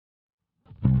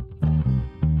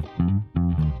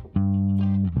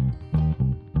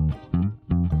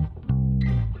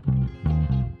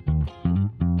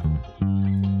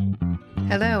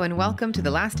Hello, and welcome to the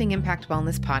Lasting Impact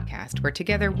Wellness Podcast, where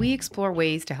together we explore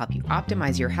ways to help you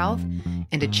optimize your health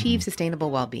and achieve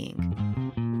sustainable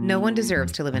well-being. No one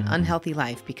deserves to live an unhealthy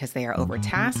life because they are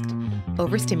overtasked,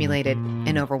 overstimulated,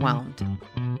 and overwhelmed.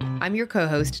 I'm your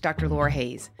co-host, Dr. Laura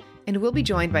Hayes, and we'll be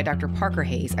joined by Dr. Parker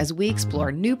Hayes as we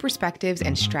explore new perspectives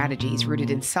and strategies rooted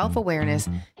in self-awareness,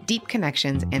 deep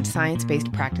connections, and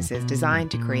science-based practices designed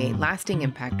to create lasting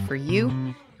impact for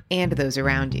you and those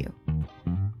around you.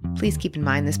 Please keep in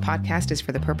mind this podcast is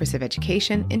for the purpose of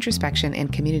education, introspection,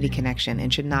 and community connection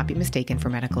and should not be mistaken for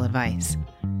medical advice.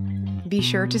 Be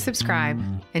sure to subscribe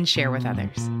and share with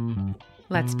others.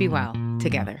 Let's be well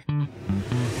together.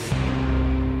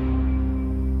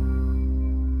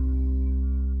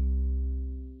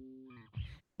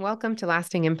 Welcome to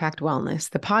Lasting Impact Wellness,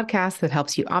 the podcast that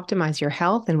helps you optimize your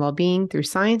health and well-being through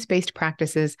science-based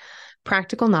practices,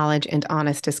 practical knowledge, and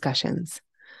honest discussions.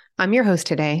 I'm your host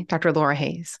today, Dr. Laura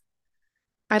Hayes.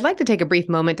 I'd like to take a brief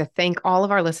moment to thank all of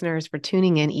our listeners for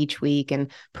tuning in each week and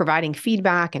providing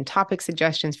feedback and topic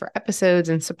suggestions for episodes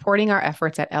and supporting our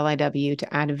efforts at LIW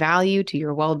to add value to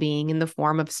your well-being in the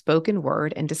form of spoken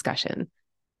word and discussion.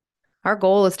 Our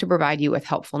goal is to provide you with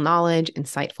helpful knowledge,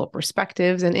 insightful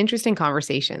perspectives, and interesting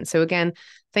conversations. So again,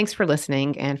 thanks for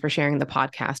listening and for sharing the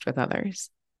podcast with others.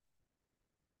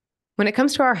 When it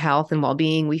comes to our health and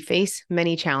well-being, we face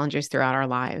many challenges throughout our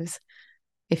lives.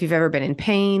 If you've ever been in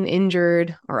pain,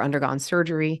 injured, or undergone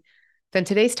surgery, then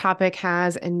today's topic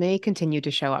has and may continue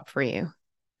to show up for you.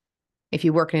 If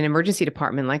you work in an emergency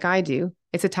department like I do,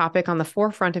 it's a topic on the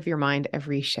forefront of your mind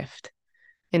every shift.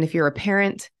 And if you're a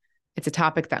parent, it's a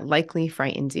topic that likely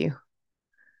frightens you.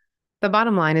 The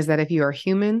bottom line is that if you are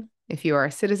human, if you are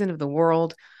a citizen of the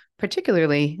world,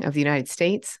 particularly of the United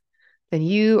States, then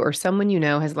you or someone you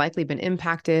know has likely been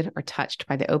impacted or touched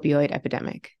by the opioid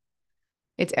epidemic.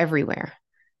 It's everywhere,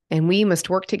 and we must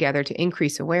work together to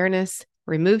increase awareness,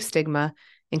 remove stigma,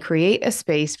 and create a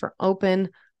space for open,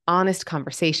 honest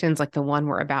conversations like the one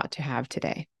we're about to have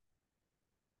today.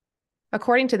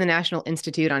 According to the National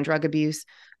Institute on Drug Abuse,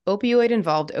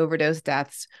 opioid-involved overdose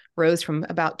deaths rose from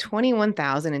about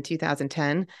 21,000 in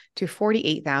 2010 to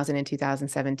 48,000 in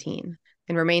 2017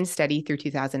 and remained steady through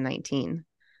 2019.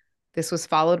 This was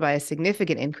followed by a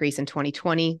significant increase in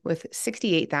 2020 with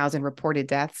 68,000 reported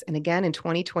deaths, and again in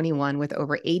 2021 with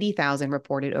over 80,000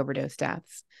 reported overdose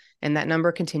deaths, and that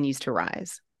number continues to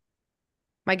rise.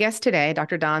 My guest today,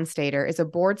 Dr. Stader, is a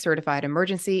board-certified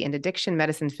emergency and addiction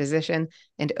medicine physician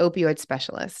and opioid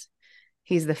specialist.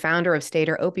 He's the founder of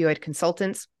Stader Opioid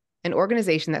Consultants, an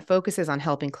organization that focuses on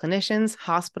helping clinicians,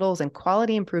 hospitals, and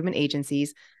quality improvement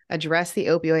agencies address the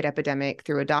opioid epidemic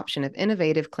through adoption of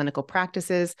innovative clinical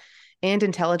practices and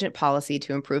intelligent policy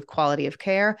to improve quality of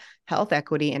care, health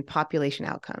equity, and population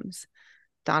outcomes.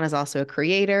 Don is also a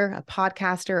creator, a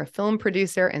podcaster, a film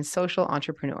producer, and social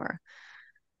entrepreneur.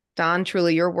 Don,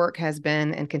 truly your work has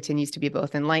been and continues to be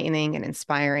both enlightening and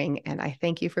inspiring, and I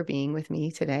thank you for being with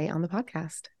me today on the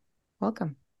podcast.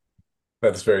 Welcome.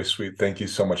 That's very sweet. Thank you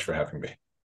so much for having me.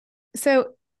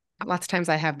 So lots of times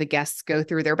I have the guests go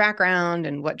through their background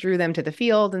and what drew them to the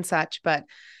field and such, but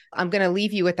I'm going to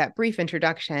leave you with that brief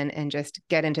introduction and just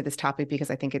get into this topic because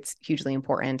I think it's hugely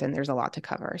important and there's a lot to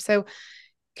cover. So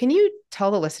can you tell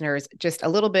the listeners just a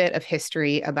little bit of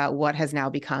history about what has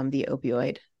now become the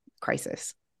opioid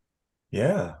crisis?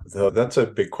 Yeah, that's a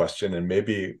big question. And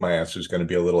maybe my answer is going to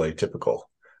be a little atypical,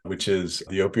 which is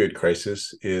the opioid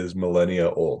crisis is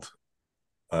millennia old.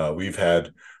 We've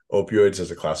had opioids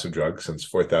as a class of drugs since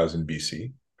 4000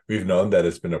 BC. We've known that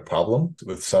it's been a problem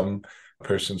with some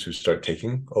persons who start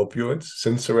taking opioids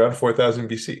since around 4000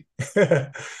 BC.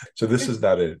 So this is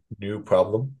not a new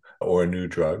problem or a new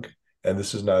drug, and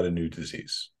this is not a new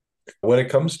disease. When it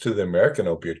comes to the American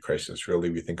opioid crisis, really,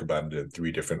 we think about it in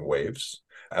three different waves,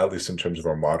 at least in terms of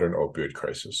our modern opioid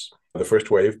crisis. The first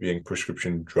wave being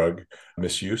prescription drug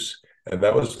misuse, and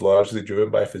that was largely driven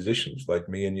by physicians like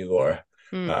me and you, Laura.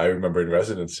 I remember in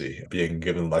residency being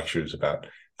given lectures about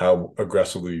how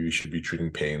aggressively we should be treating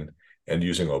pain and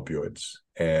using opioids,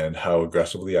 and how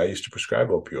aggressively I used to prescribe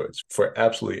opioids for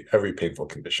absolutely every painful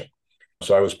condition.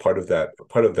 So I was part of that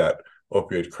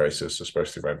opioid crisis,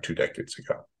 especially around 2 decades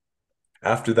ago.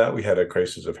 After that, we had a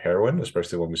crisis of heroin,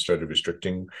 especially when we started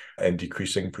restricting and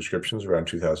decreasing prescriptions around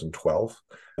 2012.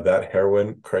 That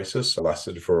heroin crisis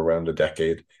lasted for around a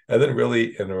decade. And then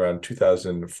really in around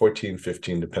 2014,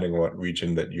 15, depending on what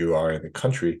region that you are in the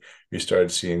country, we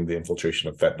started seeing the infiltration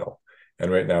of fentanyl.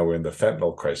 And right now we're in the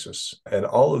fentanyl crisis. And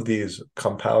all of these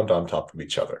compound on top of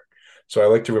each other. So I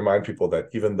like to remind people that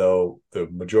even though the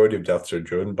majority of deaths are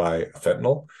driven by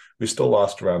fentanyl, we still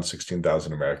lost around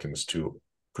 16,000 Americans to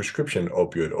prescription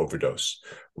opioid overdose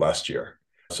last year.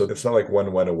 So it's not like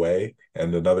one went away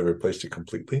and another replaced it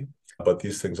completely, but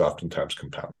these things oftentimes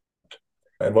compound.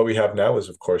 And what we have now is,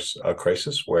 of course, a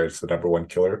crisis where it's the number one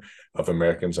killer of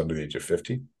Americans under the age of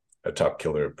 50, a top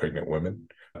killer of pregnant women,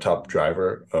 a top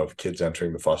driver of kids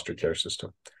entering the foster care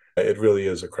system. It really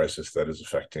is a crisis that is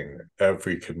affecting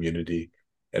every community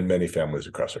and many families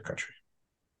across our country.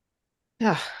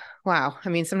 Oh, wow. I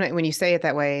mean, sometimes when you say it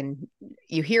that way and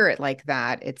you hear it like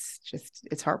that,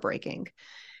 it's heartbreaking.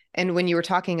 And when you were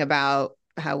talking about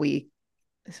how we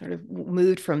sort of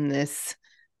moved from this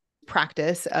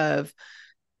practice of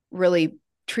really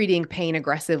treating pain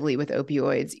aggressively with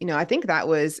opioids, I think that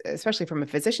was, especially from a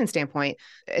physician standpoint,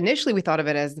 initially we thought of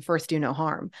it as the first do no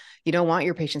harm. You don't want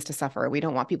your patients to suffer. We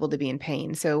don't want people to be in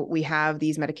pain. So we have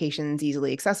these medications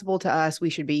easily accessible to us. We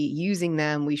should be using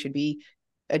them. We should be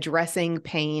addressing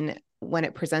pain when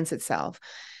it presents itself.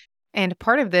 And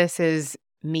part of this is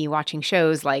me watching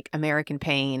shows like American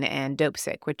Pain and Dope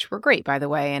Sick, which were great, by the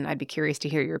way, and I'd be curious to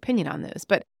hear your opinion on those.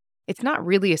 But it's not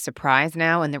really a surprise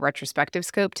now in the retrospective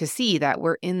scope to see that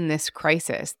we're in this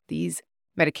crisis. These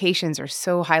medications are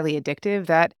so highly addictive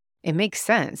that it makes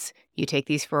sense. You take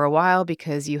these for a while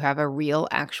because you have a real,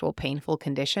 actual painful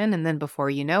condition, and then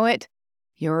before you know it,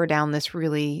 you're down this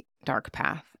really dark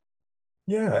path.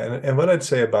 Yeah, and what I'd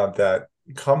say about that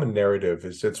common narrative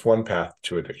is it's one path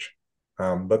to addiction.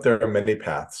 But there are many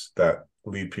paths that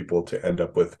lead people to end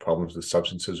up with problems with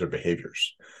substances or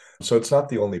behaviors. So it's not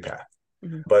the only path.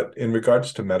 Mm-hmm. But in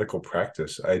regards to medical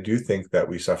practice, I do think that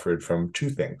we suffered from two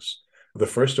things. The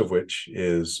first of which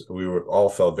is we were all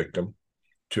fell victim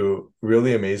to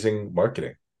really amazing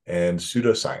marketing and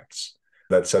pseudoscience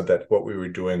that said that what we were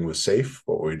doing was safe,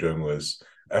 what we were doing was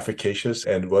efficacious,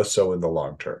 and was so in the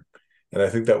long term. And I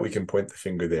think that we can point the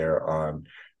finger there on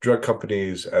drug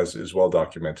companies, as is well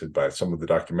documented by some of the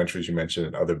documentaries you mentioned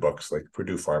in other books like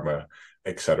Purdue Pharma,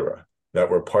 et cetera,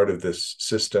 that were part of this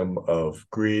system of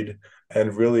greed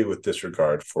and really with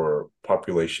disregard for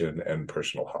population and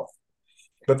personal health.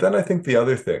 But then I think the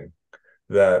other thing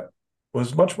that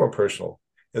was much more personal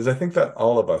is I think that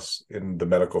all of us in the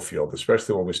medical field,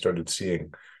 especially when we started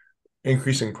seeing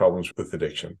increasing problems with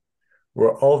addiction,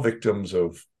 we're all victims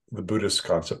of the Buddhist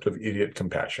concept of idiot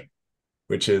compassion,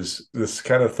 which is this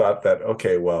kind of thought that,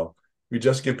 okay, well, we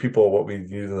just give people what we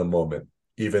need in the moment,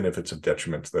 even if it's a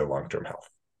detriment to their long-term health.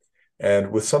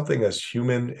 And with something as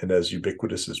human and as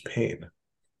ubiquitous as pain,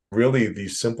 really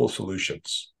these simple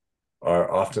solutions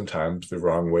are oftentimes the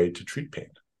wrong way to treat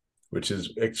pain, which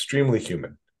is extremely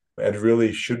human and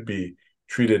really should be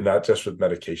treated not just with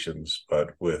medications,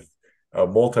 but with a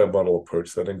multimodal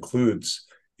approach that includes,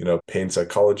 pain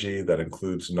psychology, that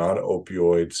includes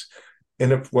non-opioids,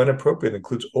 and if, when appropriate,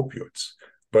 includes opioids,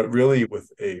 but really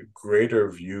with a greater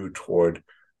view toward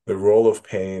the role of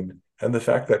pain and the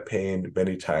fact that pain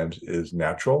many times is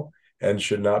natural and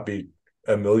should not be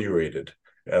ameliorated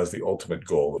as the ultimate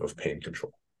goal of pain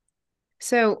control.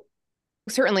 So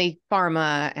certainly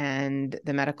pharma and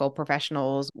the medical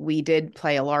professionals, we did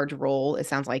play a large role, it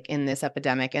sounds like, in this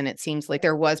epidemic. And it seems like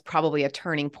there was probably a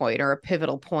turning point or a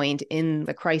pivotal point in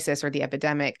the crisis or the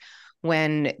epidemic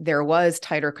when there was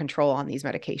tighter control on these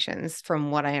medications.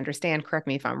 From what I understand, correct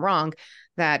me if I'm wrong,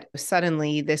 that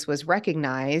suddenly this was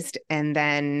recognized and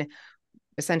then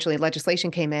essentially legislation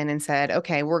came in and said,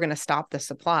 okay, we're going to stop the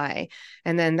supply.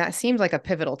 And then that seemed like a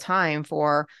pivotal time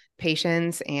for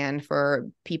patients and for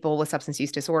people with substance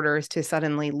use disorders to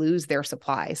suddenly lose their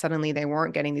supply. Suddenly they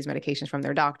weren't getting these medications from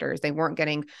their doctors. They weren't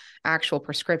getting actual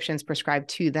prescriptions prescribed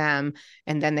to them.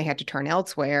 And then they had to turn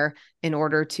elsewhere in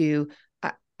order to,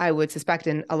 I would suspect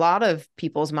in a lot of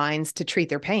people's minds, to treat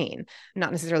their pain,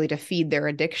 not necessarily to feed their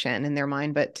addiction in their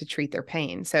mind, but to treat their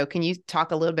pain. So can you talk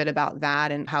a little bit about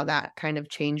that and how that kind of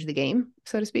changed the game,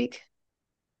 so to speak?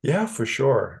 Yeah, for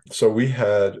sure. So we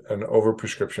had an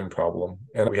overprescription problem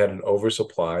and we had an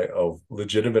oversupply of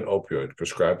legitimate opioid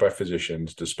prescribed by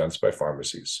physicians, dispensed by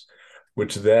pharmacies,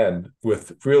 which then,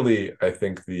 with really, I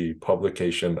think, the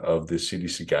publication of the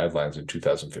CDC guidelines in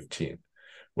 2015,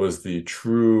 was the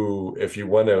true, if you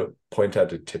want to point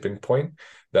out a tipping point,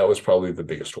 that was probably the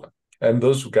biggest one. And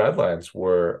those guidelines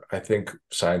were, I think,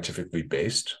 scientifically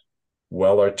based,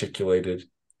 well articulated,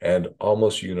 and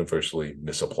almost universally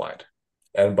misapplied.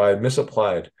 And by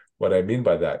misapplied, what I mean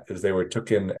by that is they were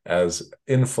taken as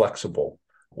inflexible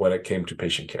when it came to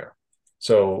patient care.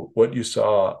 So what you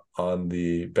saw on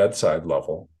the bedside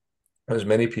level was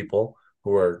many people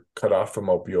who were cut off from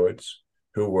opioids,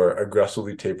 who were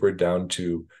aggressively tapered down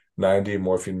to 90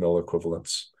 morphine mill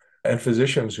equivalents, and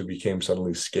physicians who became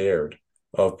suddenly scared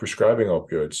of prescribing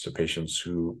opioids to patients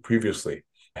who previously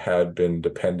had been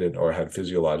dependent or had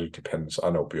physiologic dependence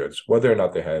on opioids, whether or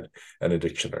not they had an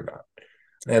addiction or not.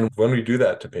 And when we do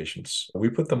that to patients, we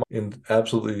put them in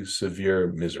absolutely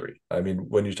severe misery. I mean,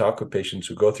 when you talk with patients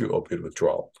who go through opioid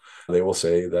withdrawal, they will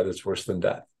say that it's worse than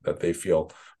death, that they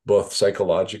feel both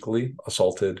psychologically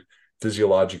assaulted,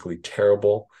 physiologically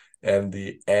terrible, and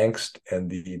the angst and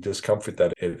the discomfort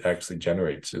that it actually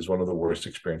generates is one of the worst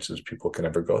experiences people can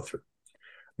ever go through.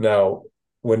 Now,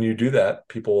 when you do that,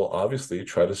 people will obviously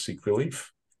try to seek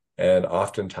relief. And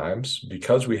oftentimes,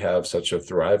 because we have such a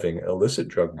thriving illicit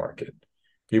drug market,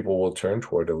 people will turn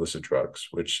toward illicit drugs,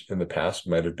 which in the past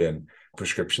might have been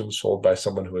prescriptions sold by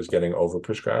someone who was getting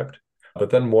overprescribed. But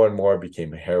then more and more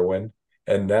became heroin.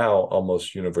 And now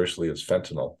almost universally is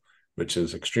fentanyl, which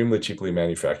is extremely cheaply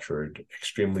manufactured,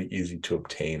 extremely easy to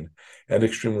obtain, and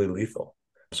extremely lethal.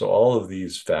 So all of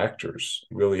these factors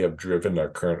really have driven our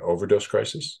current overdose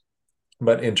crisis.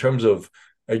 But in terms of,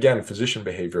 again, physician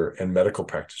behavior and medical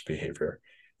practice behavior,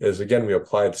 is again, we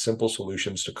applied simple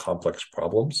solutions to complex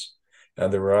problems,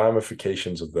 and the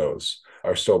ramifications of those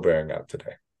are still bearing out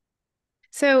today.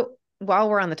 So while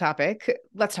we're on the topic,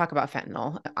 let's talk about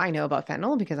fentanyl. I know about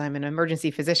fentanyl because I'm an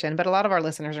emergency physician, but a lot of our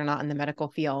listeners are not in the medical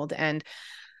field. And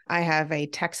I have a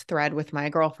text thread with my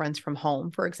girlfriends from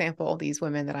home, for example, these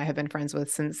women that I have been friends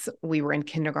with since we were in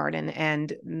kindergarten,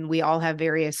 and we all have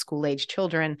various school-age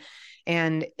children.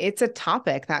 And it's a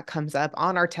topic that comes up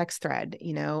on our text thread.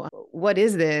 What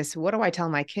is this? What do I tell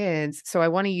my kids? So I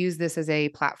want to use this as a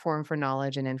platform for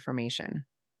knowledge and information.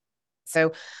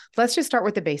 So let's just start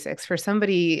with the basics. For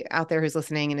somebody out there who's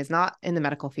listening and is not in the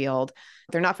medical field,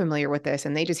 they're not familiar with this,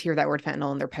 and they just hear that word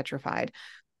fentanyl and they're petrified.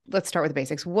 Let's start with the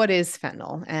basics. What is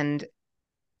fentanyl? And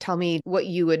tell me what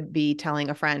you would be telling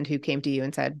a friend who came to you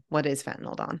and said, what is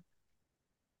fentanyl, Don?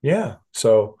 Yeah.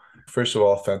 So, first of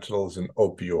all, fentanyl is an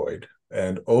opioid,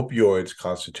 and opioids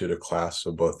constitute a class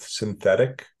of both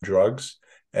synthetic drugs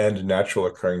and natural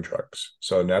occurring drugs.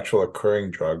 So, natural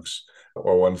occurring drugs,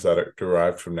 or ones that are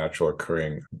derived from natural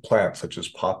occurring plants, such as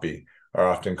poppy, are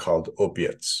often called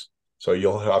opiates. So,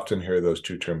 you'll often hear those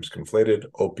two terms conflated.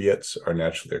 Opiates are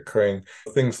naturally occurring.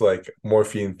 Things like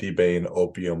morphine, thebaine,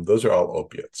 opium, those are all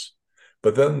opiates.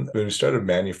 But then when we started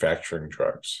manufacturing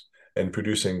drugs, and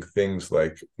producing things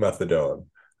like methadone,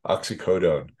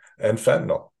 oxycodone, and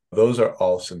fentanyl. Those are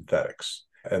all synthetics,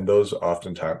 and those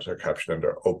oftentimes are captured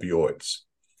under opioids.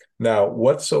 Now,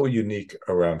 what's so unique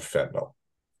around fentanyl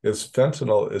is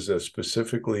fentanyl is a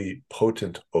specifically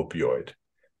potent opioid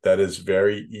that is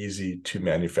very easy to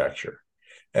manufacture.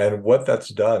 And what that's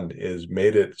done is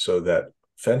made it so that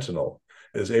fentanyl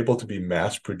is able to be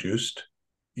mass produced,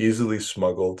 easily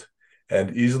smuggled,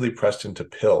 and easily pressed into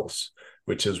pills,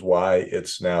 which is why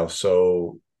it's now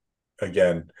so,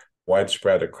 again,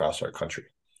 widespread across our country.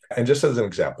 And just as an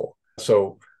example,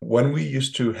 so when we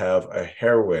used to have a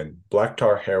heroin, black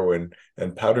tar heroin,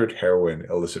 and powdered heroin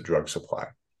illicit drug supply,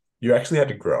 you actually had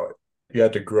to grow it. You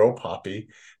had to grow poppy.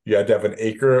 You had to have an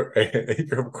acre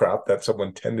of crop that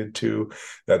someone tended to,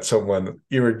 that someone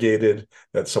irrigated,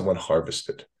 that someone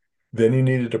harvested. Then you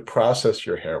needed to process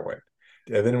your heroin.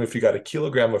 And then if you got a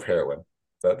kilogram of heroin,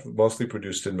 that mostly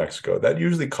produced in Mexico, that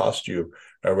usually cost you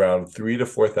around $3,000 to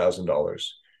 $4,000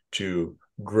 to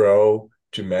grow,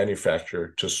 to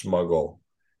manufacture, to smuggle.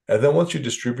 And then once you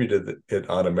distributed it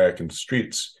on American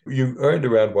streets, you earned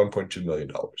around $1.2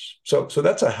 million. So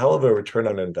that's a hell of a return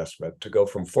on investment to go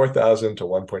from 4,000 to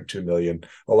 1.2 million.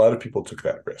 A lot of people took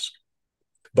that risk,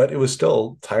 but it was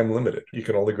still time limited. You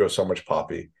can only grow so much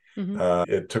poppy.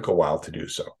 Mm-hmm. It took a while to do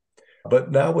so.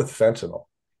 But now with fentanyl,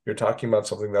 you're talking about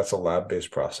something that's a lab-based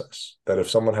process, that if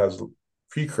someone has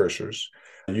precursors,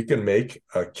 you can make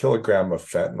a kilogram of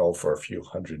fentanyl for a few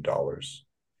 $100s.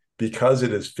 Because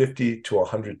it is 50 to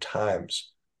 100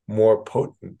 times more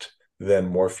potent than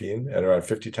morphine and around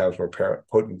 50 times more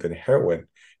potent than heroin,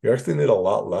 you actually need a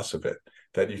lot less of it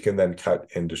that you can then cut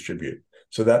and distribute.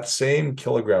 So that same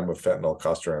kilogram of fentanyl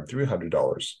costs around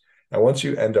 $300. And once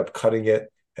you end up cutting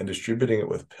it and distributing it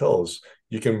with pills,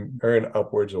 you can earn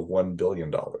upwards of $1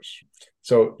 billion.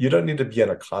 So you don't need to be an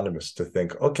economist to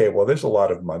think, okay, well, there's a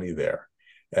lot of money there.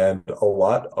 And a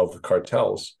lot of the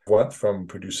cartels went from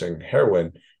producing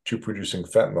heroin to producing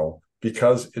fentanyl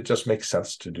because it just makes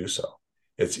sense to do so.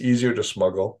 It's easier to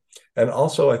smuggle. And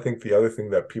also, I think the other thing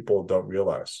that people don't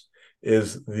realize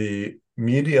is the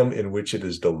medium in which it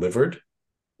is delivered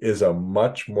is a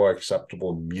much more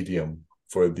acceptable medium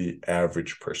for the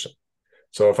average person.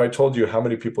 So if I told you how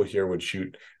many people here would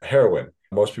shoot heroin,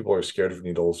 most people are scared of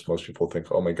needles. Most people think,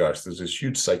 oh my gosh, there's this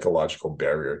huge psychological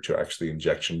barrier to actually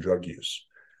injection drug use.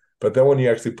 But then when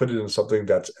you actually put it in something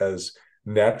that's as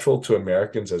natural to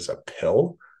Americans as a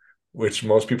pill, which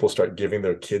most people start giving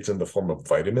their kids in the form of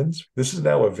vitamins, this is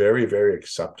now a very, very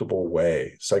acceptable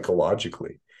way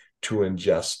psychologically to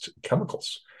ingest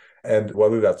chemicals. And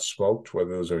whether that's smoked,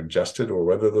 whether those are ingested, or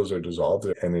whether those are dissolved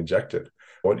and injected,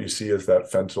 what you see is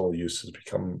that fentanyl use has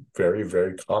become very,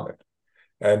 very common.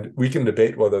 And we can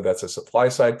debate whether that's a supply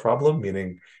side problem,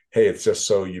 meaning, hey, it's just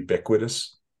so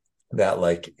ubiquitous that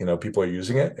people are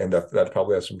using it, and that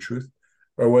probably has some truth,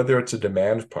 or whether it's a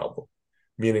demand problem,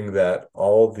 meaning that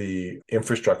all the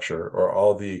infrastructure or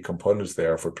all the components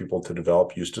there for people to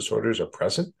develop use disorders are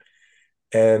present.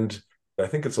 And I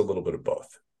think it's a little bit of both.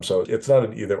 So it's not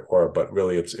an either or, but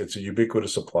really it's a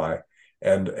ubiquitous supply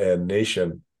and a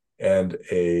nation and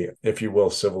a, if you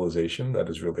will, civilization that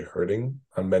is really hurting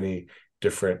on many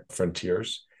different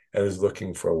frontiers and is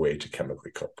looking for a way to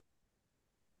chemically cope.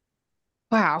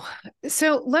 Wow.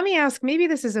 So let me ask, maybe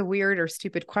this is a weird or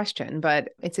stupid question, but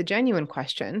it's a genuine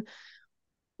question.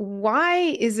 Why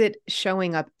is it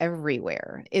showing up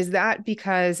everywhere? Is that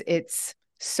because it's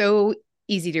so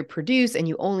easy to produce and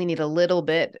you only need a little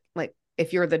bit? Like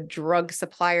if you're the drug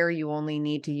supplier, you only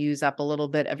need to use up a little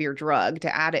bit of your drug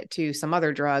to add it to some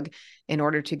other drug in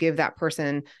order to give that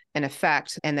person an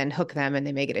effect and then hook them and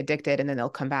they may get addicted and then they'll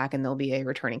come back and they'll be a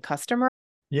returning customer.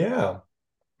 Yeah.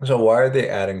 So why are they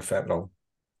adding fentanyl?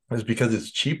 It's because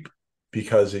it's cheap,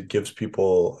 because it gives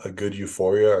people a good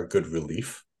euphoria, a good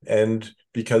relief, and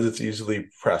because it's easily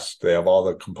pressed. They have all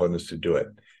the components to do it.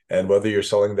 And whether you're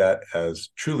selling that as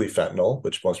truly fentanyl,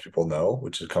 which most people know,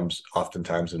 which comes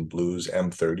oftentimes in blues,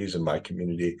 M30s in my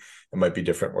community, it might be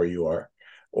different where you are,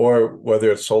 or whether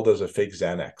it's sold as a fake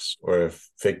Xanax or a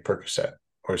fake Percocet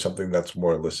or something that's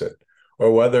more illicit,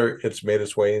 or whether it's made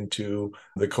its way into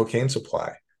the cocaine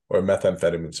supply or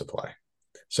methamphetamine supply.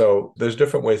 So there's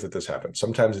different ways that this happens.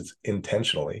 Sometimes it's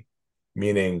intentionally,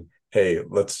 meaning, hey,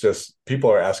 people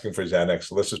are asking for Xanax,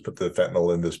 so let's just put the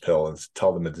fentanyl in this pill and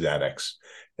tell them it's Xanax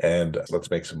and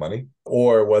let's make some money.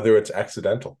 Or whether it's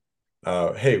accidental.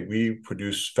 Hey, we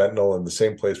produce fentanyl in the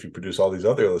same place we produce all these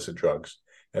other illicit drugs.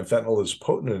 And fentanyl is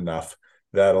potent enough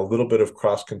that a little bit of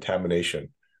cross-contamination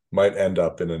might end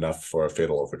up in enough for a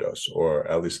fatal overdose or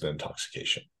at least an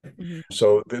intoxication. Mm-hmm.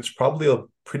 So it's probably a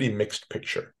pretty mixed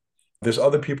picture. There's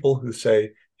other people who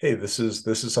say, hey, this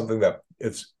is something that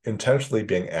it's intentionally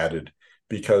being added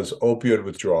because opioid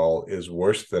withdrawal is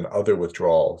worse than other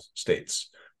withdrawal states,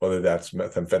 whether that's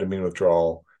methamphetamine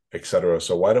withdrawal, et cetera.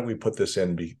 So why don't we put this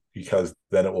in because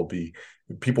then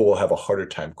people will have a harder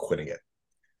time quitting it.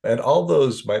 And all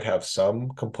those might have some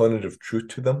component of truth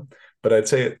to them. But I'd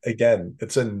say, again,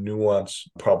 it's a nuanced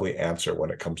probably answer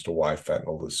when it comes to why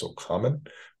fentanyl is so common.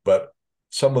 But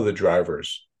some of the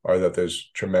drivers are that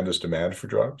there's tremendous demand for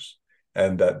drugs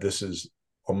and that this is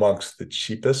amongst the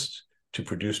cheapest to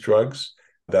produce drugs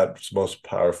that's most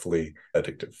powerfully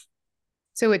addictive.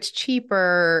 So it's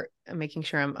cheaper, I'm making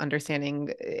sure I'm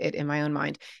understanding it in my own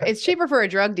mind. It's cheaper for a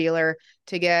drug dealer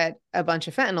to get a bunch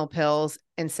of fentanyl pills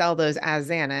and sell those as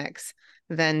Xanax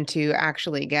than to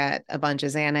actually get a bunch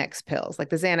of Xanax pills. Like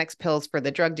the Xanax pills for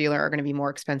the drug dealer are going to be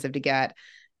more expensive to get.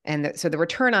 And so the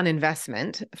return on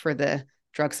investment for the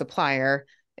drug supplier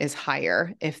is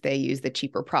higher if they use the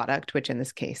cheaper product, which in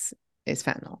this case is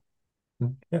fentanyl.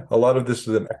 Yeah, a lot of this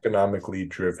is an economically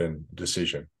driven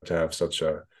decision to have such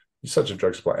a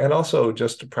drug supply, and also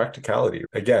just practicality.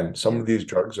 Again, some of these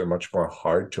drugs are much more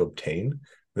hard to obtain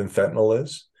than fentanyl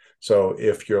is. So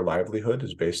if your livelihood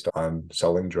is based on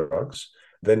selling drugs,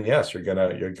 then yes, you're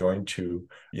going to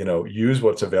use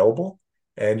what's available,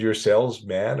 and your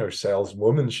salesman or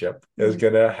saleswomanship is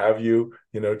going to have you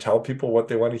tell people what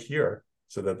they want to hear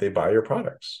so that they buy your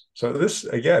products. So this,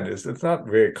 again, it's not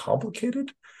very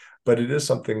complicated, but it is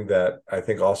something that I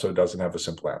think also doesn't have a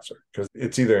simple answer because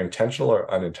it's either intentional or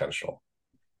unintentional.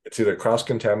 It's either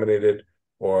cross-contaminated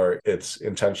or it's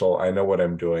intentional. I know what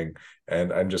I'm doing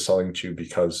and I'm just selling to you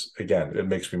because, again, it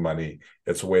makes me money.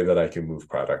 It's a way that I can move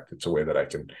product. It's a way that I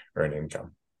can earn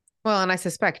income. Well, and I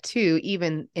suspect too,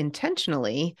 even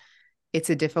intentionally, it's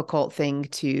a difficult thing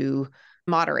to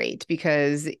moderate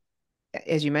because,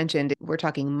 as you mentioned, we're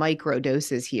talking micro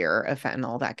doses here of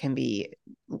fentanyl that can be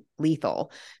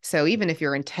lethal. So even if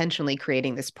you're intentionally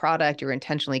creating this product, you're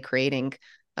intentionally creating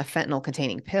a fentanyl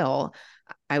containing pill,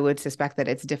 I would suspect that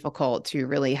it's difficult to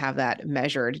really have that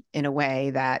measured in a way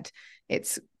that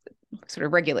it's sort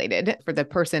of regulated for the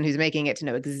person who's making it to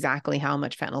know exactly how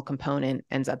much fentanyl component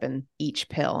ends up in each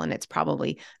pill. And it's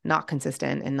probably not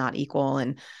consistent and not equal.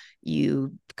 And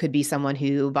you could be someone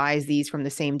who buys these from the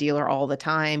same dealer all the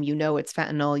time. It's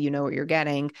fentanyl, what you're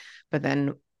getting, but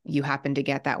then you happen to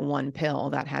get that one pill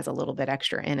that has a little bit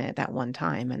extra in it that one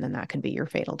time. And then that can be your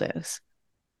fatal dose.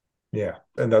 Yeah,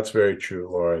 and that's very true,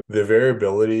 Laura. The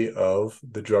variability of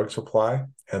the drug supply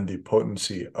and the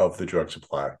potency of the drug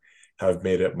supply have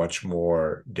made it much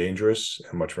more dangerous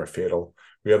and much more fatal.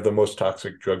 We have the most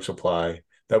toxic drug supply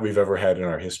that we've ever had in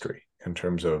our history in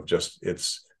terms of just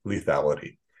its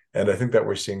lethality. And I think that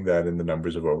we're seeing that in the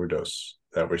numbers of overdose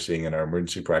that we're seeing in our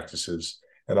emergency practices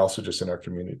and also just in our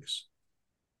communities.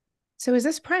 So is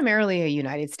this primarily a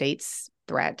United States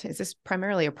threat? Is this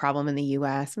primarily a problem in the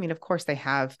US? I mean, of course, they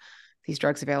have these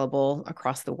drugs available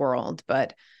across the world,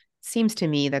 but it seems to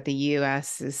me that the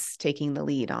US is taking the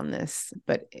lead on this.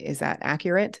 But is that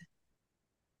accurate?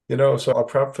 So I'll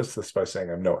preface this by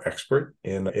saying I'm no expert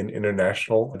in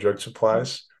international drug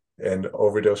supplies and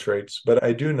overdose rates, but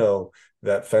I do know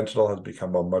that fentanyl has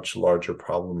become a much larger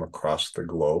problem across the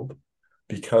globe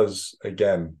because,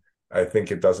 again, I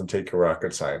think it doesn't take a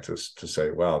rocket scientist to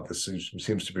say, wow, this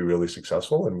seems to be really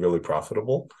successful and really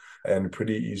profitable and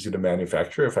pretty easy to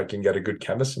manufacture if I can get a good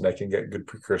chemist and I can get good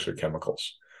precursor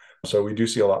chemicals. So we do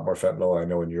see a lot more fentanyl, I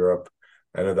know, in Europe.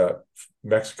 I know that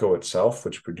Mexico itself,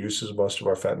 which produces most of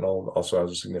our fentanyl, also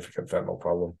has a significant fentanyl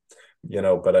problem,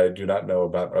 but I do not know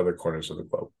about other corners of the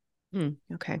globe.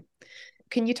 Okay.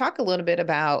 Can you talk a little bit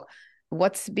about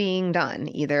what's being done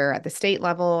either at the state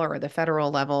level or the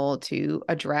federal level to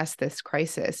address this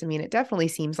crisis? I mean, it definitely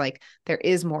seems like there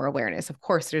is more awareness. Of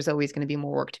course, there's always going to be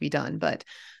more work to be done, but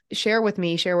share with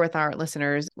our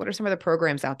listeners, what are some of the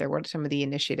programs out there? What are some of the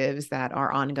initiatives that are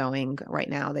ongoing right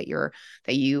now that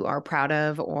you are proud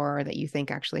of or that you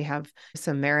think actually have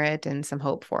some merit and some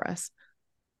hope for us?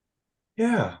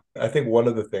 Yeah, I think one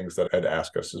of the things that I'd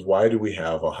ask us is why do we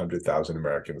have 100,000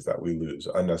 Americans that we lose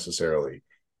unnecessarily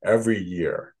every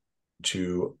year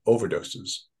to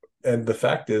overdoses? And the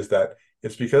fact is that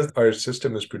it's because our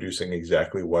system is producing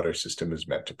exactly what our system is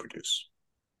meant to produce.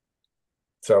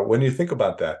 So when you think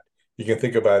about that, you can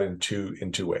think about it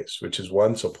in two ways, which is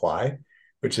one, supply,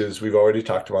 which is we've already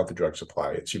talked about the drug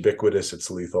supply. It's ubiquitous, it's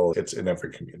lethal, it's in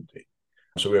every community.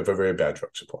 So we have a very bad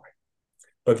drug supply.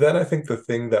 But then I think the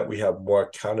thing that we have more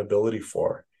accountability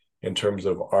for in terms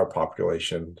of our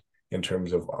population, in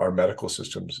terms of our medical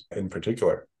systems in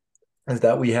particular, is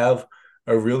that we have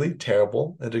a really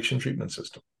terrible addiction treatment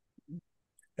system.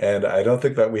 And I don't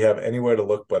think that we have anywhere to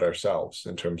look but ourselves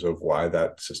in terms of why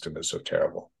that system is so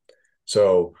terrible.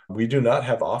 So we do not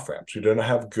have off-ramps. We do not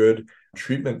have good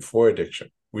treatment for addiction.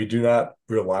 We do not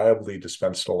reliably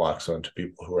dispense naloxone to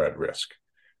people who are at risk.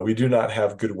 We do not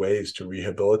have good ways to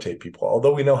rehabilitate people,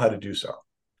 although we know how to do so.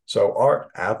 So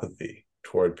our apathy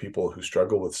toward people who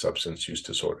struggle with substance use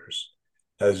disorders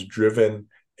has driven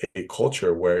a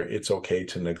culture where it's okay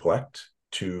to neglect,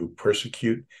 to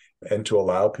persecute, and to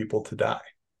allow people to die.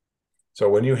 So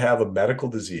when you have a medical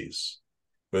disease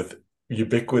with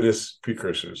ubiquitous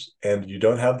precursors and you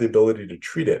don't have the ability to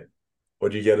treat it,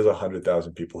 what you get is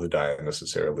 100,000 people who die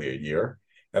unnecessarily a year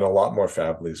and a lot more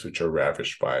families which are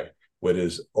ravished by what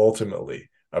is ultimately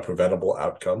a preventable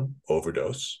outcome,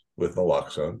 overdose with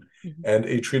naloxone, and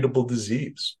a treatable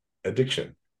disease,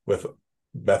 addiction, with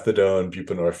methadone,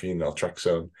 buprenorphine,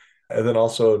 naltrexone, and then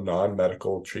also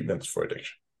non-medical treatments for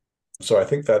addiction. So I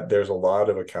think that there's a lot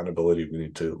of accountability we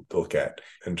need to look at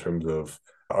in terms of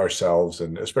ourselves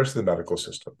and especially the medical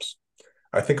systems.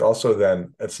 I think also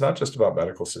then it's not just about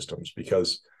medical systems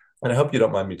because, and I hope you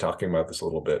don't mind me talking about this a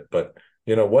little bit, but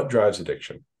what drives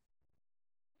addiction?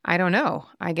 I don't know.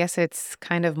 I guess it's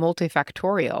kind of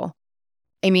multifactorial.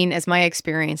 I mean, as my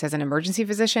experience as an emergency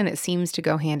physician, it seems to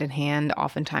go hand in hand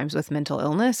oftentimes with mental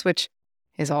illness, which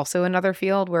is also another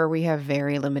field where we have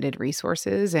very limited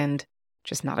resources and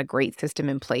just not a great system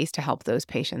in place to help those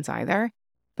patients either.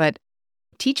 But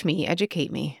teach me,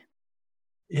 educate me.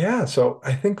 Yeah, so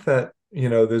I think that,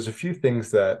 there's a few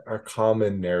things that are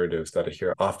common narratives that I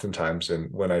hear oftentimes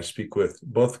and when I speak with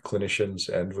both clinicians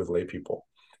and with lay people,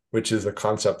 which is the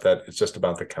concept that it's just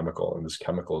about the chemical and this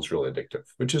chemical is really addictive,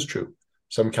 which is true.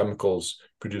 Some chemicals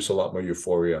produce a lot more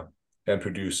euphoria and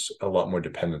produce a lot more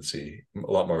dependency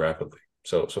a lot more rapidly.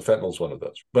 So fentanyl is one of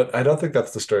those. But I don't think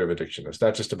that's the story of addiction. It's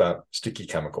not just about sticky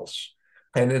chemicals.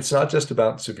 And it's not just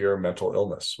about severe mental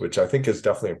illness, which I think is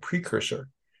definitely a precursor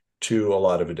to a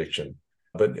lot of addiction,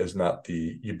 but is not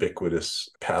the ubiquitous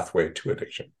pathway to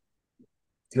addiction.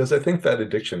 Because I think that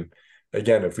addiction,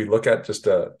 again, if we look at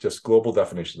just global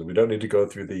definitions, we don't need to go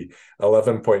through the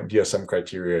 11-point DSM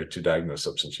criteria to diagnose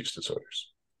substance use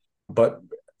disorders. But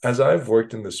as I've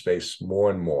worked in this space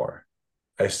more and more,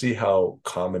 I see how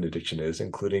common addiction is,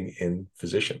 including in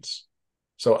physicians.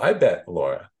 So I bet,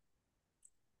 Laura,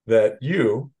 that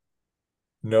you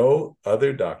know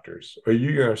other doctors or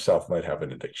you yourself might have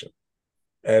an addiction.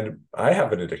 And I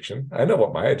have an addiction. I know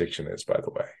what my addiction is, by the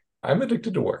way. I'm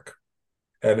addicted to work.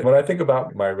 And when I think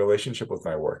about my relationship with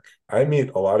my work, I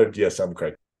meet a lot of DSM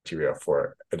criteria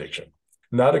for addiction.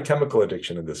 Not a chemical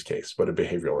addiction in this case, but a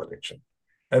behavioral addiction.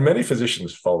 And many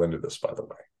physicians fall into this, by the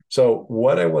way. So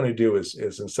what I want to do is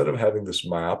instead of having this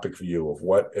myopic view of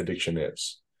what addiction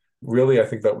is, really, I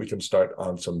think that we can start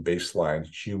on some baseline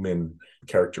human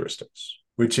characteristics,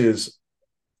 which is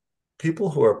people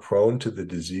who are prone to the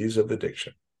disease of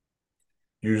addiction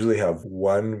usually have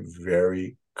one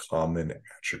very common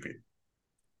attribute.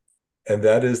 And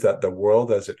that is that the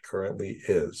world as it currently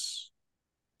is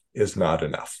not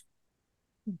enough.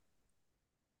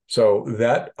 So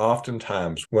that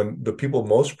oftentimes when the people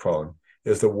most prone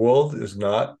is the world is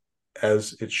not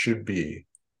as it should be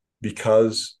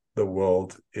because the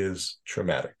world is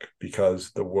traumatic,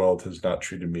 because the world has not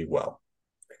treated me well.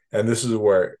 And this is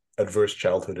where adverse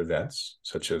childhood events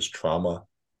such as trauma,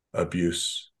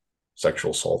 abuse,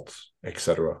 sexual assault,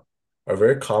 etc., are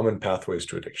very common pathways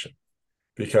to addiction.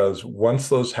 Because once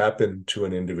those happen to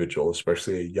an individual,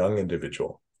 especially a young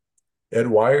individual, it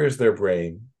wires their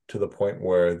brain to the point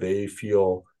where they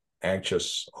feel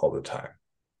anxious all the time.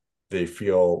 They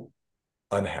feel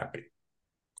unhappy.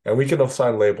 And we can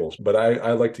assign labels, but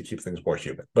I like to keep things more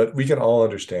human. But we can all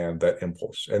understand that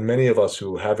impulse. And many of us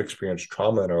who have experienced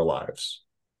trauma in our lives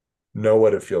know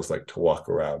what it feels like to walk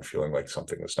around feeling like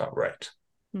something is not right.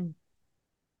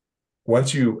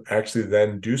 Once you actually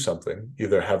then do something,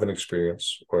 either have an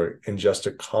experience or ingest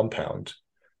a compound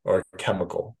or a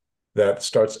chemical that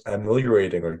starts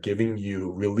ameliorating or giving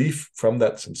you relief from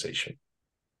that sensation,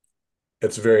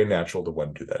 it's very natural to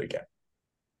want to do that again.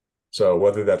 So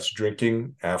whether that's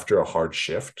drinking after a hard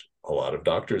shift, a lot of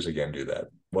doctors again do that.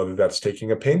 Whether that's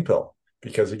taking a pain pill,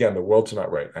 because again, the world's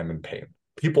not right, I'm in pain.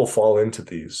 People fall into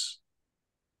these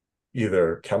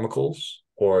either chemicals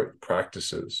or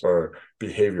practices or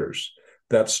behaviors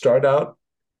that start out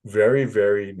very,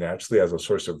 very naturally as a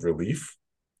source of relief,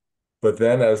 but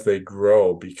then as they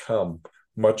grow, become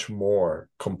much more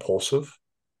compulsive,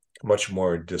 much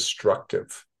more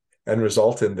destructive, and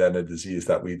result in then a disease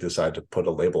that we decide to put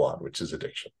a label on, which is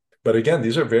addiction. But again,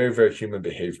 these are very, very human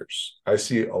behaviors. I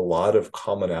see a lot of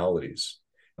commonalities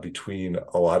between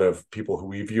a lot of people who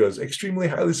we view as extremely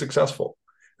highly successful.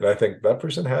 And I think that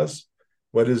person has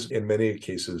what is in many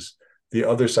cases the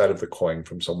other side of the coin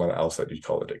from someone else that you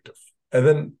call addictive. And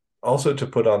then also to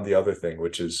put on the other thing,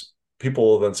 which is people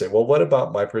will then say, well, what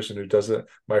about my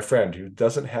friend who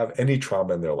doesn't have any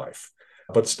trauma in their life,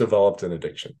 but's developed an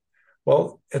addiction?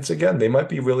 Well, it's again, they might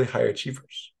be really high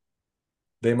achievers.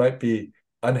 They might be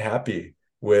unhappy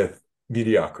with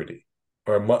mediocrity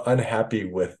or unhappy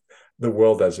with the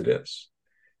world as it is.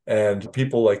 And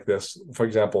people like this, for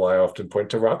example, I often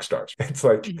point to rock stars. It's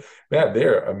like, man,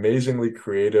 they're amazingly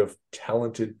creative,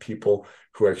 talented people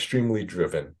who are extremely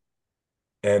driven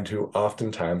and who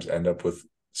oftentimes end up with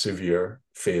severe,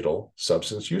 fatal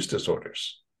substance use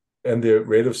disorders. And the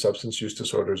rate of substance use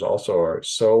disorders also are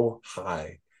so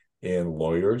high in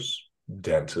lawyers,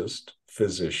 dentists,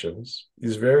 physicians,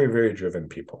 these very, very driven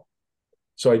people.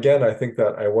 So again, I think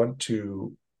that I want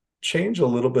to change a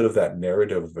little bit of that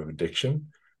narrative of addiction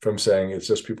from saying it's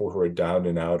just people who are down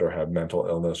and out or have mental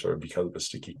illness or because of a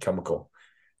sticky chemical,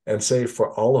 and say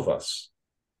for all of us,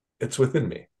 it's within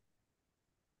me.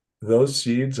 Those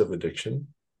seeds of addiction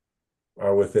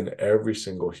are within every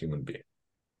single human being.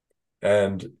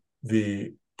 And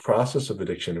the process of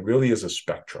addiction really is a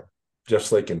spectrum,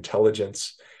 just like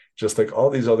intelligence, just like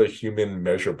all these other human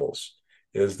measurables,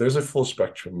 there's a full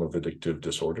spectrum of addictive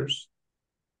disorders,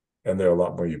 and they're a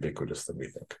lot more ubiquitous than we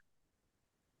think.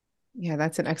 Yeah,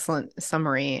 that's an excellent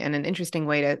summary and an interesting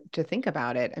way to think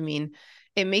about it. I mean,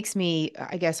 it makes me,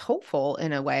 I guess, hopeful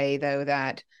in a way, though,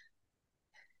 that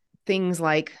things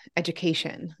like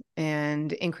education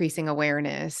and increasing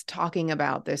awareness, talking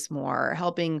about this more,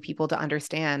 helping people to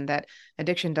understand that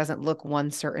addiction doesn't look one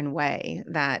certain way,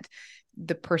 that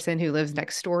the person who lives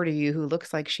next door to you who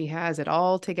looks like she has it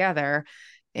all together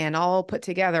and all put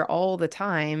together all the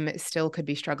time still could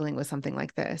be struggling with something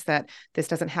like this, that this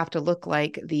doesn't have to look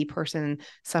like the person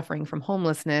suffering from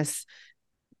homelessness,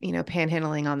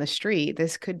 panhandling on the street.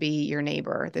 This could be your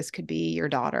neighbor. This could be your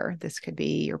daughter. This could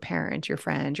be your parent, your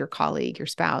friend, your colleague, your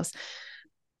spouse.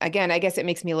 Again, I guess it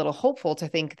makes me a little hopeful to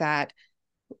think that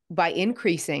by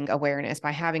increasing awareness,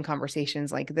 by having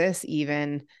conversations like this,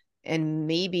 even, and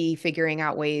maybe figuring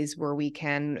out ways where we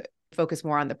can focus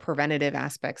more on the preventative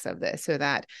aspects of this so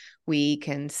that we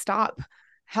can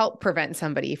help prevent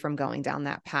somebody from going down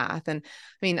that path. And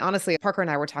I mean, honestly, Parker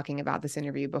and I were talking about this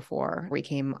interview before we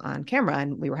came on camera,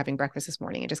 and we were having breakfast this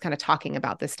morning and just kind of talking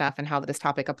about this stuff and how this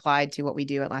topic applied to what we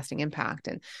do at Lasting Impact.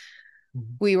 And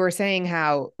we were saying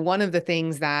how one of the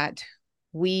things that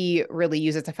we really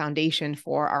use as a foundation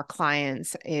for our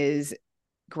clients is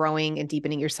growing and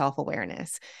deepening your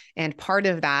self-awareness. And part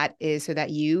of that is so that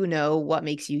you know what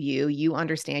makes you you, you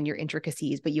understand your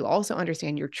intricacies, but you also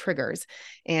understand your triggers,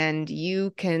 and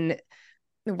you can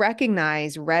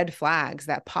recognize red flags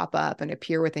that pop up and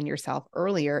appear within yourself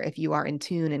earlier if you are in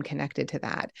tune and connected to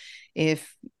that.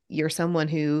 If you're someone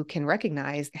who can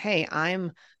recognize, hey,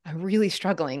 I'm really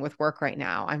struggling with work right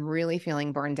now, I'm really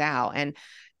feeling burned out, and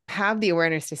have the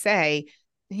awareness to say,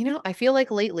 I feel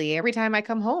like lately every time I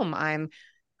come home, I'm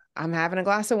having a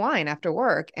glass of wine after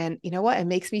work, and you know what? It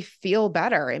makes me feel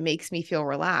better. It makes me feel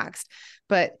relaxed.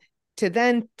 But to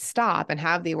then stop and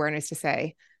have the awareness to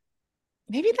say,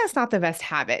 maybe that's not the best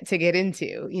habit to get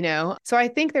into. So I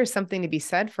think there's something to be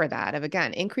said for that, of,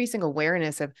 again, increasing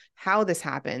awareness of how this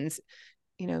happens,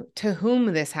 to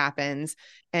whom this happens,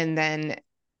 and then,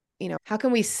 how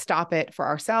can we stop it for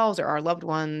ourselves or our loved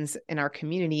ones in our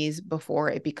communities before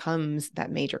it becomes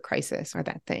that major crisis or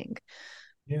that thing.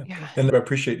 Yeah. Yeah. And I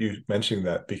appreciate you mentioning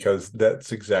that, because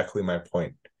that's exactly my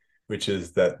point, which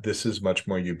is that this is much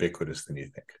more ubiquitous than you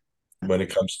think when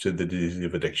it comes to the disease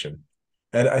of addiction.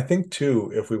 And I think,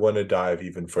 too, if we want to dive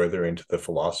even further into the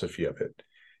philosophy of it,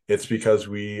 it's because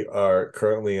we are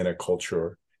currently in a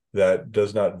culture that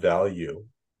does not value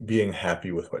being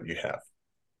happy with what you have.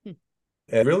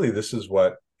 And really, this is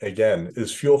what, again,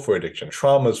 is fuel for addiction.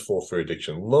 Trauma is fuel for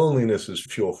addiction. Loneliness is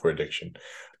fuel for addiction,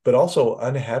 but also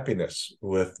unhappiness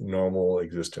with normal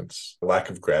existence, lack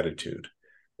of gratitude.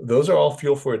 Those are all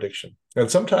fuel for addiction. And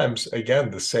sometimes,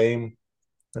 again,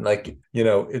 it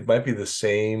might be the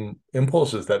same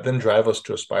impulses that then drive us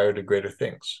to aspire to greater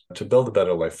things, to build a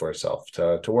better life for ourselves,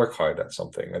 to work hard at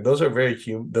something. And those are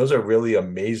those are really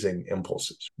amazing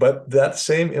impulses. But that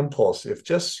same impulse, if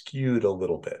just skewed a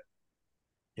little bit,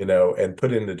 and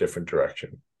put in a different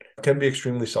direction, can be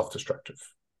extremely self-destructive.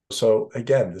 So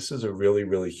again, this is a really,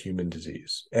 really human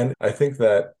disease. And I think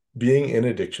that being in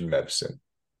addiction medicine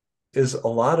is a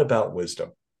lot about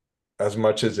wisdom, as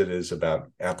much as it is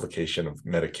about application of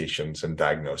medications and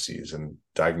diagnoses and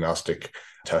diagnostic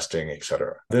testing, et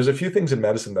cetera. There's a few things in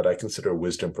medicine that I consider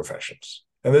wisdom professions.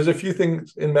 And there's a few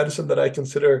things in medicine that I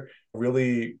consider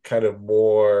really kind of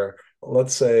more,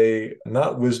 let's say,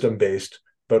 not wisdom-based,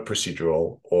 but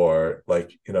procedural, or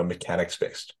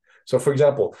mechanics-based. So for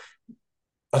example,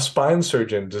 a spine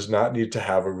surgeon does not need to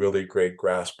have a really great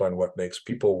grasp on what makes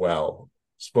people well,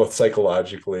 both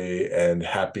psychologically and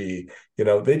happy.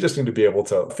 They just need to be able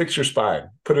to fix your spine,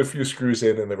 put a few screws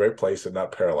in the right place, and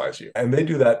not paralyze you. And they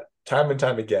do that time and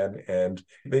time again, and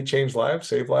they change lives,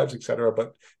 save lives, et cetera.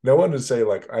 But no one would say,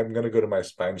 I'm going to go to my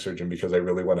spine surgeon because I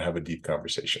really want to have a deep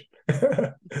conversation.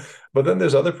 But then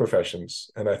there's other professions,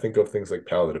 and I think of things like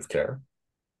palliative care,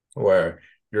 where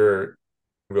you're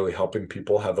really helping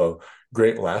people have a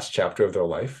great last chapter of their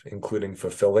life, including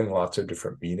fulfilling lots of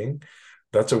different meaning.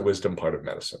 That's a wisdom part of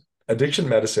medicine. Addiction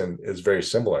medicine is very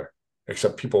similar,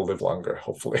 except people live longer,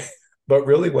 hopefully. But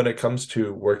really, when it comes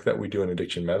to work that we do in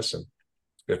addiction medicine,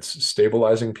 it's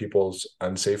stabilizing people's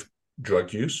unsafe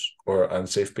drug use or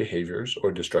unsafe behaviors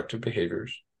or destructive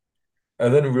behaviors,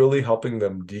 and then really helping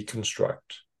them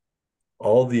deconstruct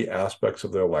all the aspects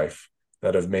of their life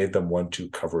that have made them want to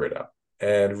cover it up.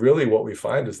 And really what we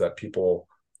find is that people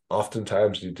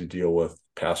oftentimes need to deal with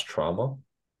past trauma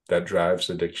that drives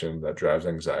addiction, that drives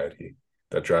anxiety,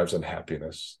 that drives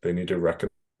unhappiness. They need to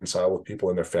reconcile with people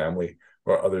in their family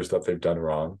or others that they've done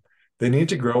wrong. They need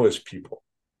to grow as people,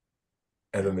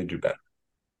 and then they do better.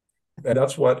 And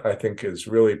that's what I think is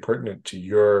really pertinent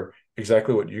to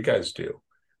exactly what you guys do,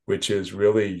 which is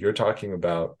really, you're talking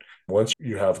about, once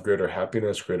you have greater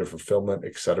happiness, greater fulfillment,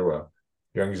 et cetera,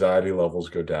 your anxiety levels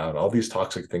go down, all these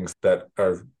toxic things that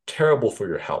are terrible for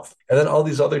your health, and then all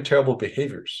these other terrible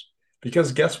behaviors.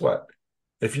 Because guess what?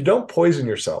 If you don't poison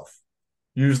yourself,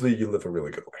 usually you live a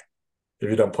really good way. If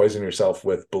you don't poison yourself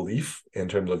with belief, in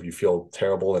terms of you feel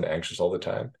terrible and anxious all the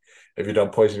time, if you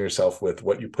don't poison yourself with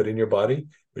what you put in your body,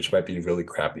 which might be really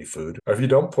crappy food, or if you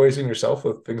don't poison yourself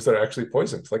with things that are actually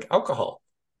poisons, like alcohol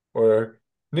or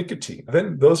nicotine,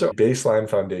 then those are baseline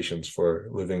foundations for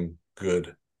living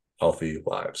good, healthy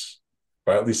lives,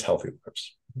 or at least healthy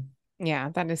lives. Yeah,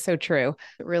 that is so true.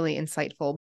 Really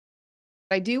insightful.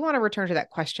 I do want to return to that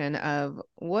question of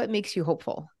what makes you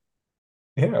hopeful?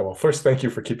 Yeah, well, first, thank you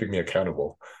for keeping me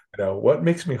accountable. What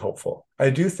makes me hopeful? I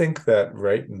do think that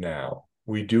right now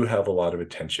we do have a lot of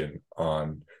attention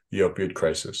on the opioid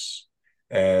crisis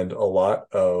and a lot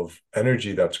of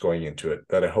energy that's going into it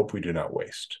that I hope we do not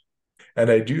waste. And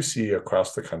I do see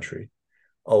across the country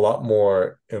a lot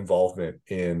more involvement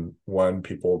in, one,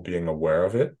 people being aware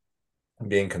of it,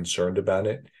 being concerned about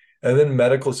it, and then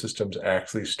medical systems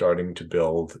actually starting to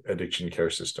build addiction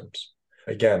care systems.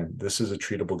 Again, this is a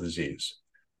treatable disease.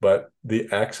 but the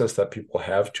access that people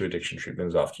have to addiction treatment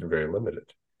is often very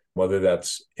limited. Whether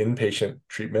that's inpatient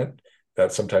treatment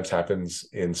that sometimes happens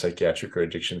in psychiatric or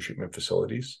addiction treatment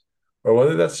facilities, or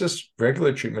whether that's just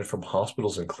regular treatment from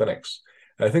hospitals and clinics.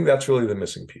 And I think that's really the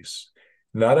missing piece.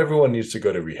 Not everyone needs to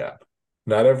go to rehab.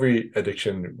 Not every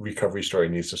addiction recovery story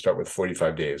needs to start with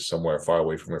 45 days somewhere far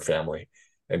away from your family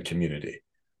and community.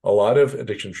 A lot of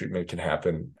addiction treatment can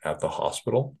happen at the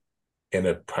hospital, in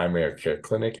a primary care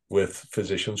clinic, with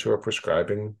physicians who are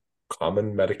prescribing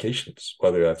common medications,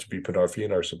 whether that's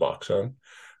buprenorphine or Suboxone,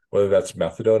 whether that's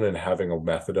methadone and having a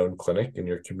methadone clinic in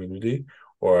your community,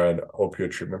 or an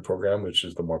opioid treatment program, which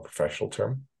is the more professional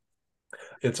term.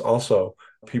 It's also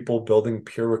people building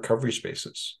peer recovery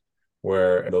spaces,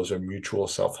 where those are mutual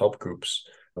self-help groups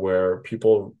where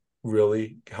people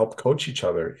really help coach each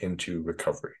other into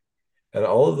recovery. And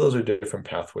all of those are different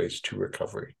pathways to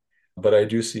recovery. But I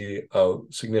do see a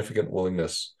significant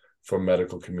willingness from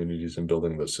medical communities in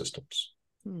building those systems.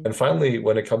 And finally,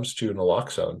 when it comes to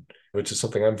naloxone, which is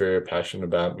something I'm very passionate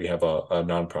about, we have a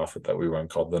nonprofit that we run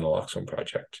called the Naloxone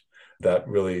Project that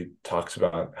really talks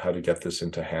about how to get this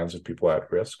into hands of people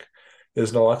at risk.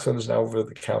 Is naloxone is now over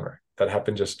the counter. That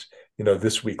happened just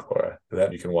this week, Laura,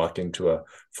 that you can walk into a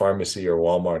pharmacy or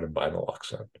Walmart and buy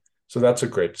naloxone. So that's a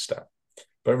great step.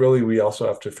 But really, we also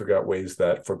have to figure out ways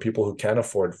that for people who can't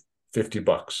afford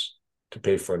 $50 to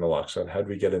pay for naloxone, how do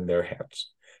we get in their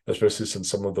hands? Especially since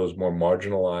some of those more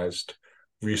marginalized,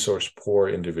 resource poor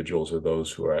individuals are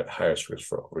those who are at highest risk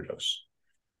for overdose.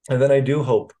 And then I do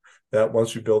hope that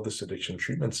once we build this addiction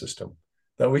treatment system,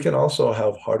 that we can also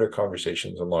have harder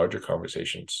conversations and larger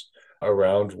conversations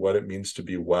around what it means to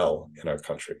be well in our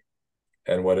country.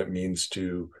 And what it means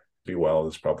to be well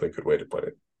is probably a good way to put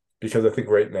it. Because I think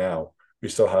right now, we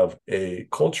still have a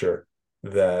culture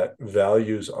that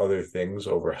values other things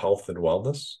over health and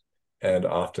wellness, and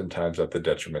oftentimes at the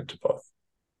detriment to both.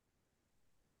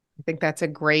 I think that's a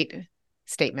great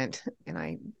statement, and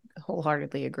I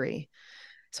wholeheartedly agree.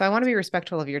 So I want to be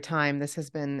respectful of your time. This has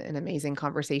been an amazing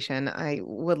conversation. I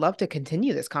would love to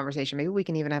continue this conversation. Maybe we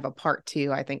can even have a part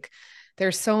two. I think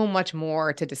there's so much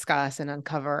more to discuss and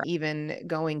uncover, even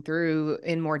going through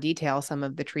in more detail some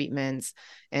of the treatments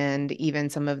and even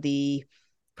some of the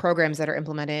programs that are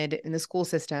implemented in the school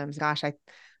systems. Gosh, I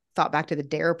thought back to the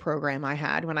DARE program I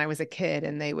had when I was a kid,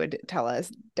 and they would tell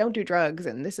us, don't do drugs,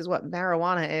 and this is what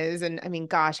marijuana is. And I mean,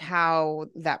 gosh, how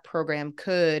that program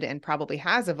could and probably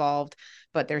has evolved,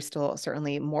 but there's still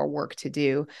certainly more work to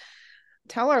do.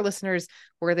 Tell our listeners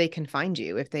where they can find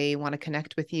you if they want to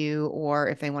connect with you, or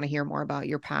if they want to hear more about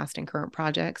your past and current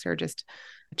projects, or just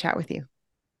chat with you.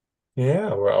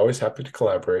 Yeah, we're always happy to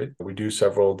collaborate. We do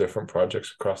several different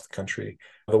projects across the country.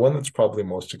 The one that's probably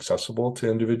most accessible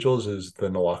to individuals is the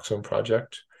Naloxone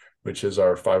Project, which is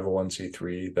our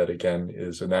 501c3 that, again,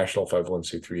 is a national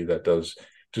 501c3 that does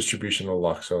distribution of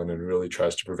naloxone and really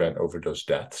tries to prevent overdose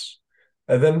deaths.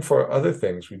 And then for other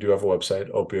things, we do have a website,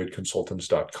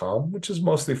 opioidconsultants.com, which is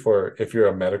mostly for if you're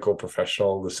a medical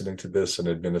professional listening to this, an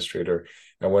administrator,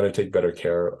 and want to take better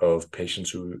care of patients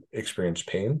who experience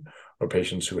pain or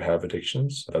patients who have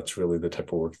addictions. That's really the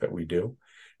type of work that we do.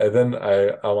 And then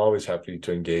I'm always happy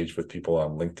to engage with people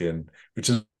on LinkedIn, which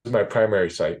is my primary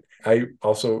site. I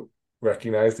also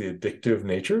recognize the addictive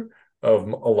nature of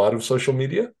a lot of social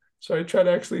media. So I try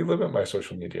to actually limit my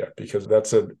social media, because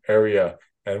that's an area,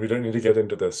 and we don't need to get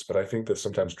into this, but I think this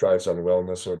sometimes drives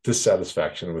unwellness or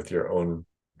dissatisfaction with your own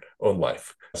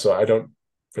life. So I don't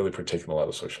really partake in a lot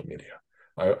of social media.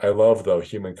 I love, though,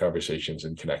 human conversations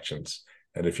and connections.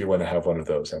 And if you want to have one of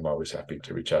those, I'm always happy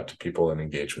to reach out to people and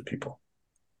engage with people.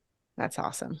 That's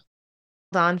awesome.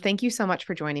 Don, thank you so much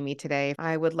for joining me today.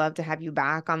 I would love to have you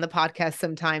back on the podcast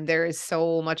sometime. There is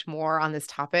so much more on this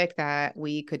topic that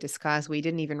we could discuss. We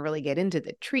didn't even really get into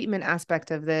the treatment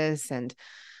aspect of this. And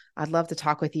I'd love to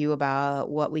talk with you about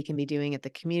what we can be doing at the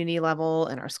community level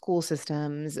and our school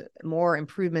systems, more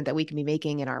improvement that we can be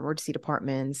making in our emergency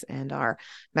departments and our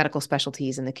medical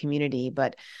specialties in the community.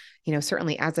 But,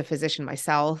 certainly as a physician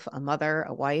myself, a mother,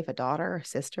 a wife, a daughter, a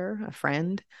sister, a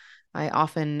friend, I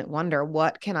often wonder,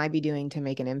 what can I be doing to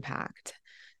make an impact?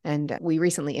 And we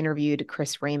recently interviewed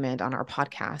Chris Raymond on our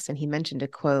podcast, and he mentioned a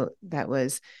quote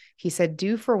he said,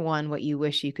 "Do for one what you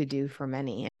wish you could do for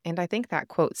many." And I think that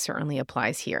quote certainly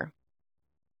applies here.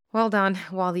 Well, Don,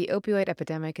 while the opioid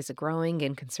epidemic is a growing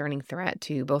and concerning threat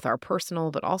to both our personal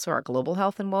but also our global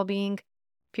health and well-being,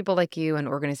 people like you and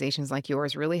organizations like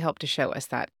yours really help to show us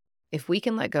that if we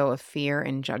can let go of fear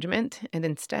and judgment and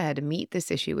instead meet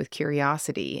this issue with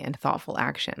curiosity and thoughtful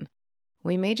action,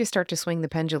 we may just start to swing the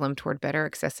pendulum toward better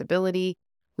accessibility.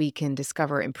 We can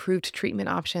discover improved treatment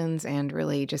options and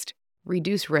really just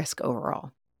reduce risk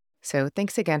overall. So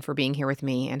thanks again for being here with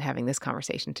me and having this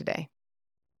conversation today.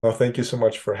 Well, thank you so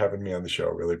much for having me on the show.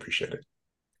 Really appreciate it.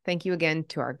 Thank you again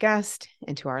to our guest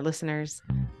and to our listeners.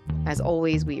 As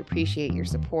always, we appreciate your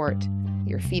support,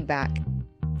 your feedback,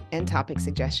 and topic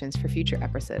suggestions for future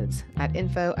episodes at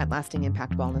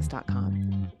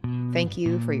info@lastingimpactwellness.com. Thank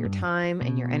you for your time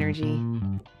and your energy.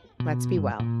 Let's be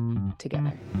well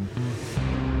together.